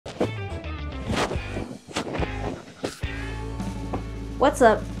What's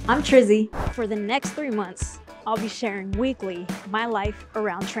up? I'm Trizzy. For the next 3 months, I'll be sharing weekly my life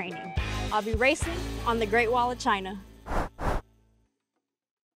around training. I'll be racing on the Great Wall of China.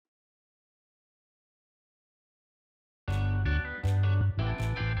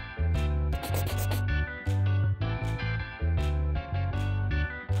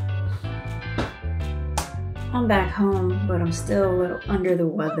 I'm back home, but I'm still a little under the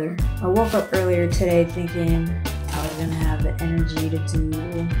weather. I woke up earlier today thinking I was gonna have the energy to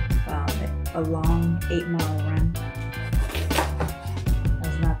do a long 8-mile run. That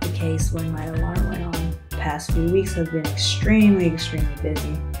was not the case when my alarm went on. The past few weeks have been extremely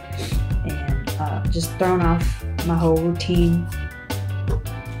busy and just thrown off my whole routine.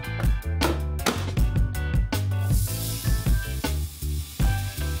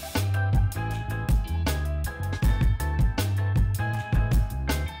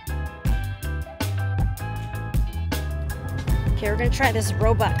 Okay, we're gonna try this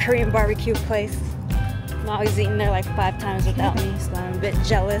robot Korean barbecue place. Molly's eating there like 5 times without me, so I'm a bit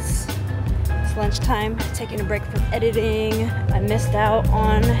jealous. It's lunchtime, taking a break from editing. I missed out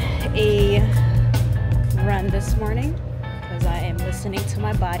on a run this morning because I am listening to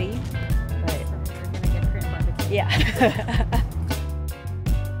my body. But we're gonna get Korean barbecue. Yeah.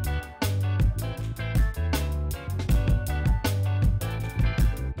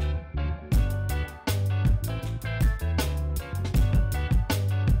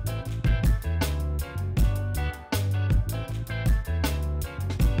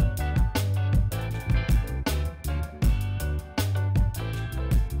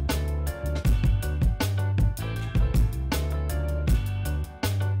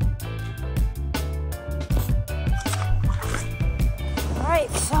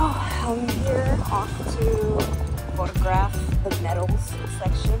 So I'm here off to photograph the medals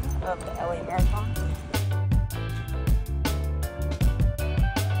section of the LA Marathon.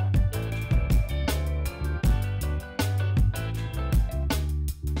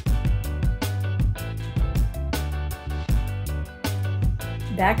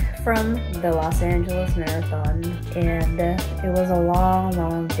 Back from the Los Angeles Marathon, and it was a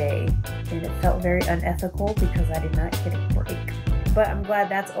long day, and it felt very unethical because I did not get a break. But I'm glad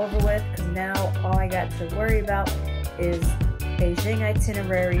that's over with because now all I got to worry about is Beijing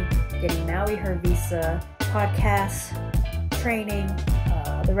itinerary, getting Maui her visa, podcast, training.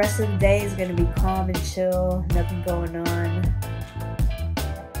 The rest of the day is going to be calm and chill, nothing going on.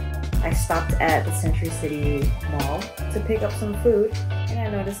 I stopped at the Century City Mall to pick up some food, and I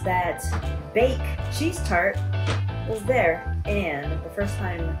noticed that Bake Cheese Tart was there, and the first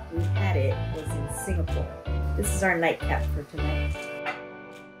time we had it was in Singapore. This is our nightcap for tonight.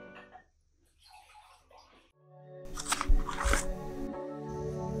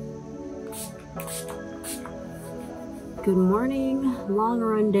 Good morning, long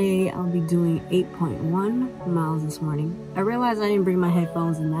run day. I'll be doing 8.1 miles this morning. I realized I didn't bring my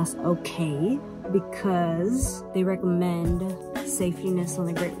headphones, and that's okay because they recommend safetiness on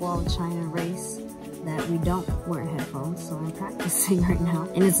the Great Wall of China race that we don't wear headphones, so I'm practicing right now.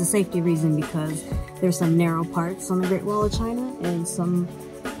 And it's a safety reason because there's some narrow parts on the Great Wall of China and some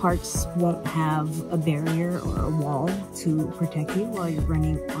parts won't have a barrier or a wall to protect you while you're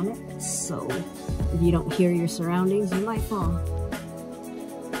running on it. So if you don't hear your surroundings, you might fall.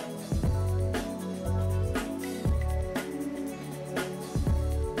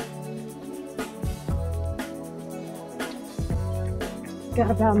 Got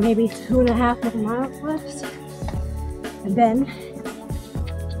about maybe 2.5 more miles left, and then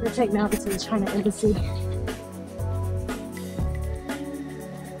we're gonna take Malcolm to the China Embassy.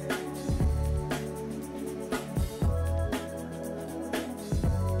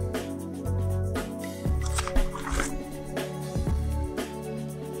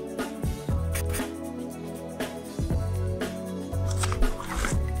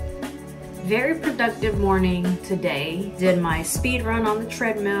 Very productive morning today. Did my speed run on the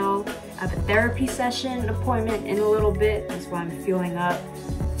treadmill. I have a therapy session appointment in a little bit. That's why I'm fueling up.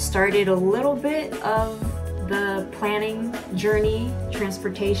 Started a little bit of the planning journey,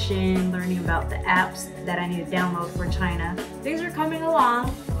 transportation, learning about the apps that I need to download for China. Things are coming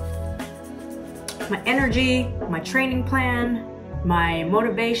along. My energy, my training plan, my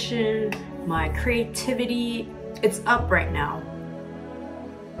motivation, my creativity, it's up right now.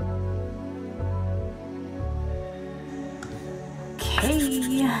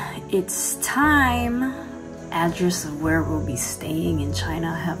 Okay, it's time. Address of where we'll be staying in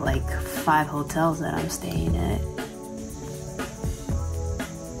China. I have like 5 hotels that I'm staying at.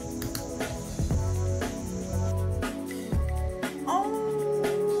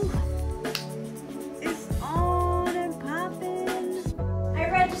 Oh, it's on and popping.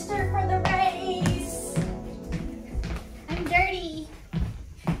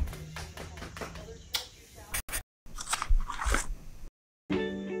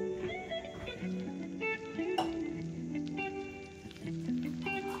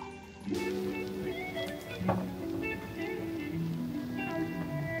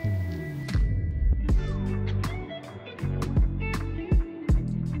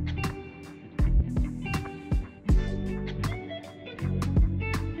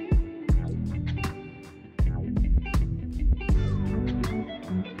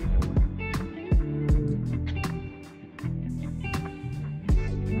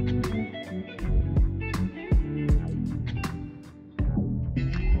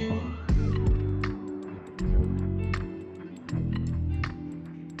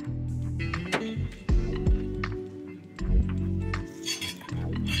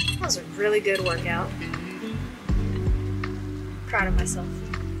 That was a really good workout. Proud of myself.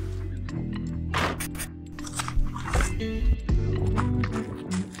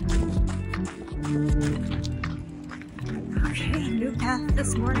 Okay, new path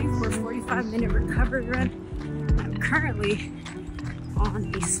this morning for a 45-minute recovery run. I'm currently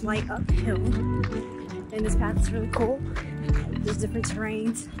on a slight uphill, and this path is really cool. There's different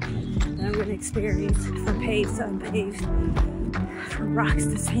terrains that I'm going to experience, from paved to unpaved, from rocks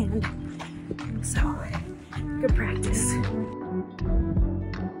to sand. So, good practice. I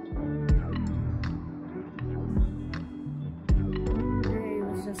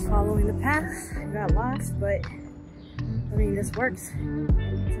was just following the path. I got lost, but I mean, this works.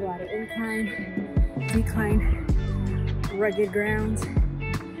 It's a lot of incline, decline, rugged ground,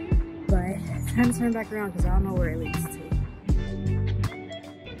 but it's time to turn back around because I don't know where it leads to.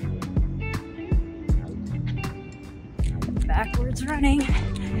 Backwards running.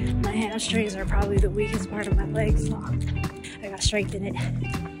 My hamstrings are probably the weakest part of my legs, so I gotta strengthen it.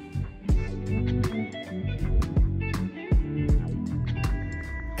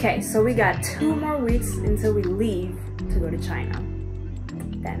 Okay, so we got 2 more weeks until we leave to go to China.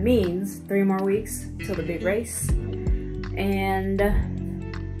 That means 3 more weeks till the big race. And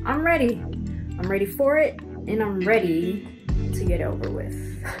I'm ready. I'm ready for it, and I'm ready to get over with.